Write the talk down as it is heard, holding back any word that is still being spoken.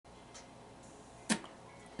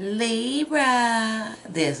Libra,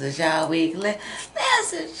 this is y'all weekly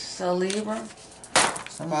message. So Libra,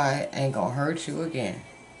 somebody ain't gonna hurt you again.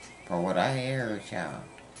 From what I heard, y'all.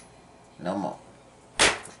 No more.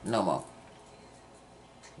 No more.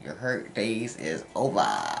 Your hurt days is over.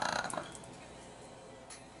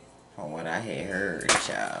 From what I had heard,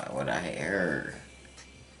 y'all. What I had heard.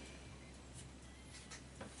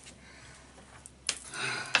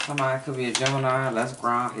 Somebody could be a Gemini. Let's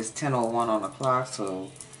ground. It's 10:01 on the clock, so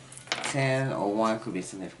 10:01 could be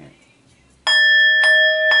significant.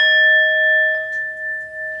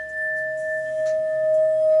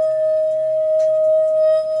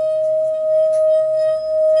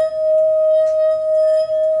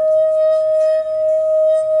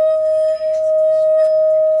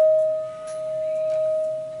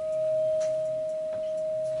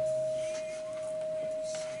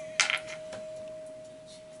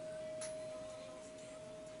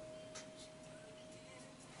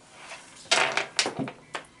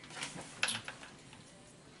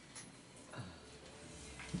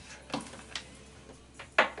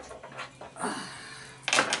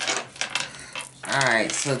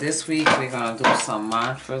 Alright, so this week we're going to do some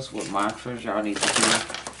mantras. What mantras y'all need to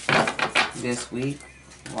do this week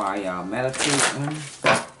while y'all meditating.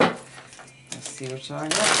 Let's see what y'all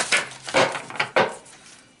got.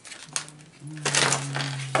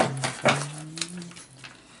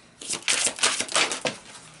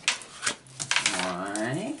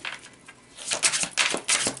 Alright.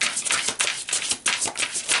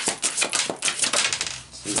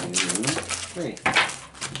 Two, three.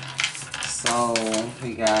 So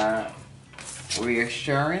we got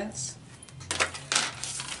reassurance,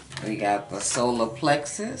 we got the solar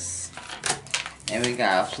plexus, and we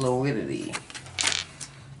got fluidity.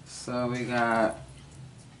 So we got,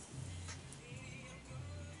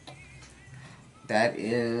 that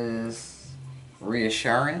is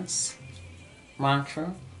reassurance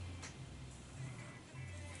mantra,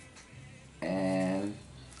 and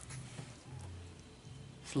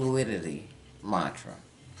fluidity mantra.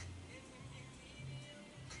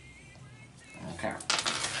 Okay.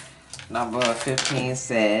 Number 15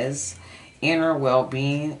 says, inner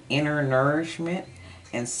well-being, inner nourishment,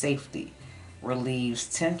 and safety. Relieves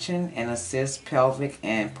tension and assists pelvic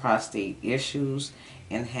and prostate issues.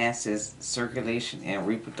 Enhances circulation and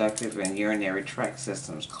reproductive and urinary tract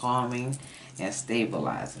systems. Calming and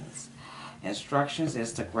stabilizing. Instructions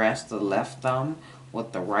is to grasp the left thumb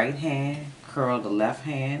with the right hand. Curl the left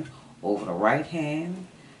hand over the right hand.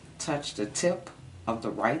 Touch the tip of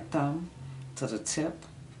the right thumb to the tip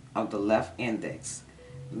of the left index,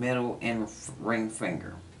 middle and ring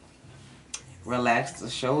finger. Relax the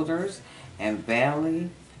shoulders and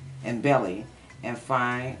belly and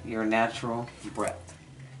find your natural breath.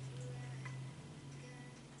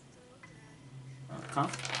 Okay.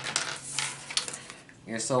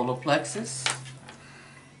 Your solar plexus,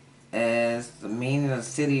 as the meaning of the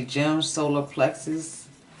city gem, solar plexus,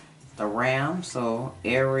 the ram, so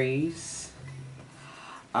Aries.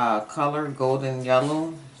 Color golden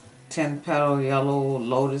yellow, 10-petal yellow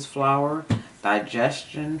lotus flower,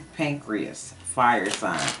 digestion, pancreas, fire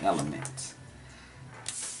sign element.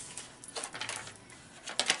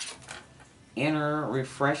 Inner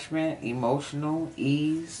refreshment, emotional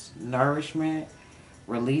ease, nourishment,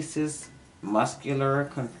 releases muscular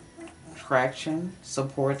contraction,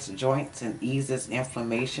 supports joints and eases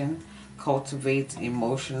inflammation, cultivates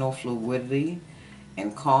emotional fluidity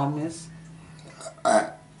and calmness.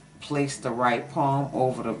 Place the right palm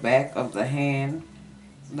over the back of the hand,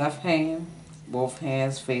 left hand, both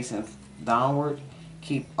hands facing downward.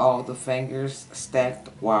 Keep all the fingers stacked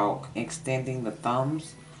while extending the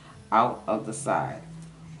thumbs out of the side.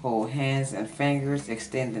 Hold hands and fingers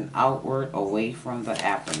extending outward away from the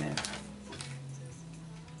abdomen.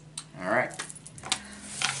 Alright.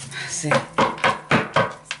 See.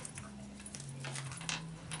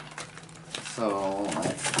 So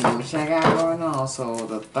let's see what I got going on. So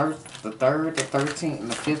the 3rd, the 13th,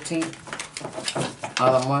 and the 15th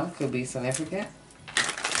of the month could be significant.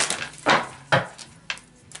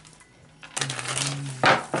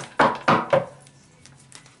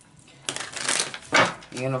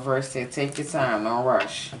 Universe said, take your time, don't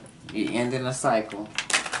rush. You're ending a cycle.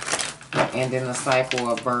 You're ending a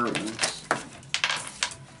cycle of burdens.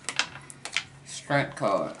 Strength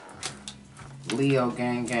card. Leo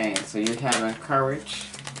gang. So you're having courage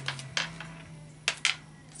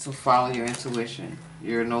to follow your intuition.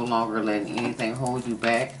 You're no longer letting anything hold you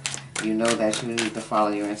back. You know that you need to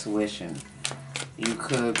follow your intuition. You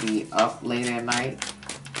could be up late at night.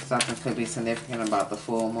 Something could be significant about the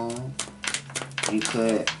full moon. You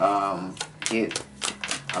could get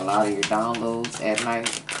a lot of your downloads at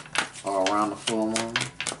night. or around the full moon.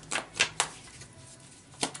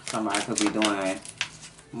 Somebody could be doing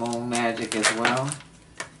moon magic as well.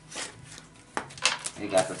 You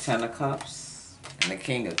got the Ten of Cups and the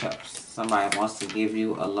King of Cups. Somebody wants to give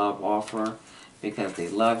you a love offer because they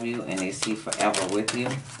love you and they see forever with you.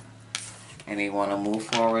 And they want to move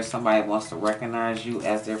forward. Somebody wants to recognize you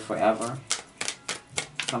as their forever.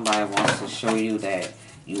 Somebody wants to show you that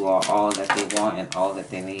you are all that they want and all that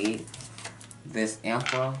they need. This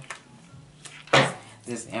Emperor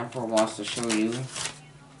wants to show you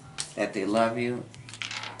that they love you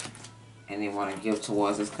and they want to give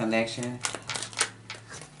towards this connection.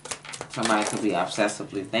 Somebody could be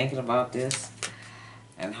obsessively thinking about this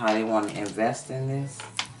and how they want to invest in this.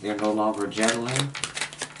 They're no longer juggling.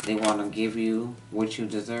 They want to give you what you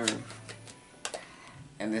deserve.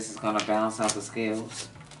 And this is going to balance out the scales.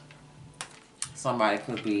 Somebody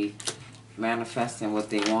could be manifesting what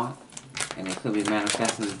they want. And they could be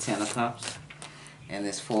manifesting the Ten of Cups. And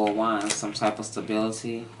this Four of Wands, some type of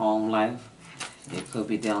stability, home life. It could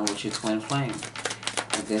be dealing with your twin flame.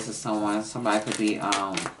 If this is somebody could be,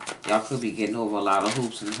 y'all could be getting over a lot of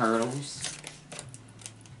hoops and hurdles.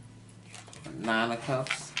 Nine of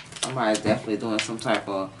Cups. Somebody's definitely doing some type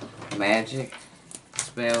of magic,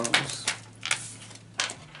 spells.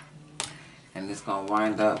 And it's going to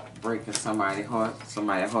wind up breaking somebody's heart.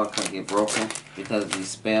 Somebody's heart could get broken because of these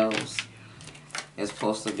spells. It's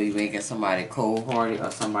supposed to be making somebody cold-hearted,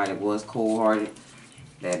 or somebody was cold-hearted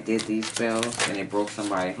that did these spells and it broke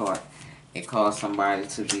somebody's heart. It caused somebody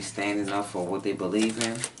to be standing up for what they believe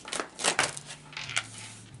in.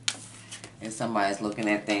 And somebody's looking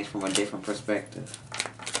at things from a different perspective.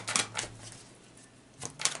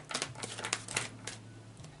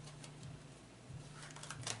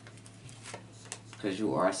 Because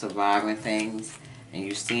you are surviving things and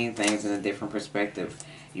you're seeing things in a different perspective.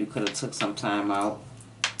 You could have took some time out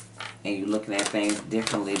and you're looking at things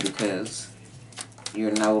differently because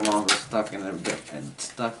you're no longer stuck in a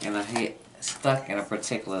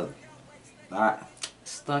particular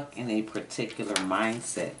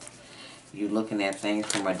mindset. You're looking at things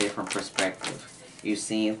from a different perspective. You're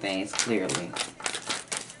seeing things clearly.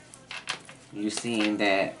 You're seeing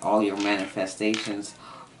that all your manifestations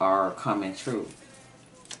are coming true.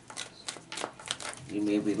 You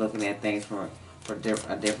may be looking at things from a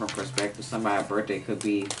different perspective. Somebody's birthday could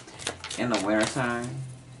be in the wintertime,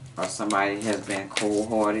 or somebody has been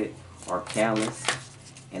cold-hearted or callous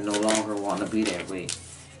and no longer want to be that way.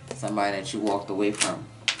 Somebody that you walked away from.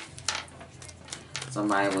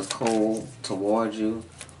 Somebody was cold towards you,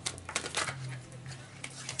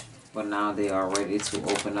 but now they are ready to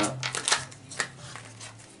open up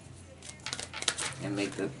and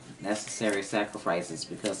make the necessary sacrifices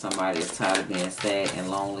because somebody is tired of being sad and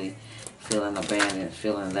lonely, feeling abandoned,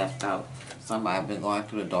 feeling left out. Somebody been going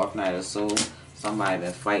through the dark night of soul. Somebody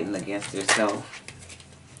been fighting against themselves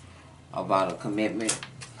about a commitment.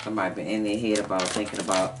 Somebody been in their head about thinking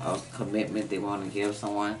about a commitment they want to give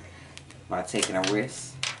someone by taking a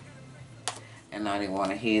risk. And now they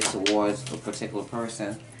want to head towards a particular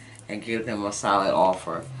person and give them a solid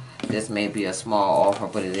offer. This may be a small offer,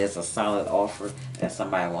 but it is a solid offer that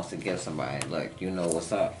somebody wants to give somebody. Look, you know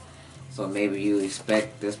what's up. So maybe you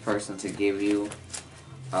expect this person to give you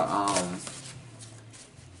a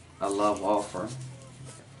love offer,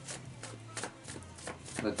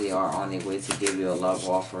 but they are on their way to give you a love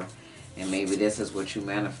offer, and maybe this is what you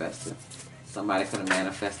manifested. Somebody could have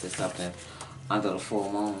manifested something under the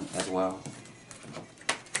full moon as well.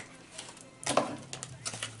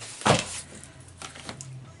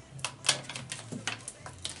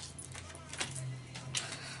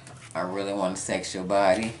 I really want to sex your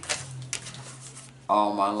body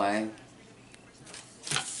all my life.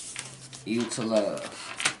 You to love.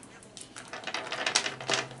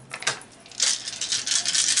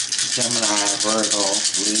 Gemini, Virgo,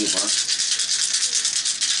 Libra.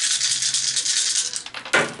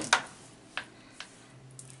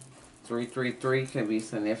 Three, 3 can be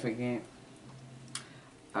significant.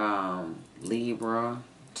 Libra,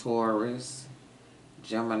 Taurus,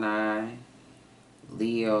 Gemini,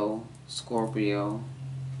 Leo, Scorpio,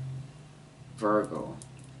 Virgo,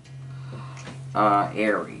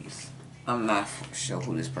 Aries. I'm not sure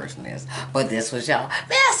who this person is, but this was y'all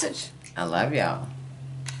message. I love y'all.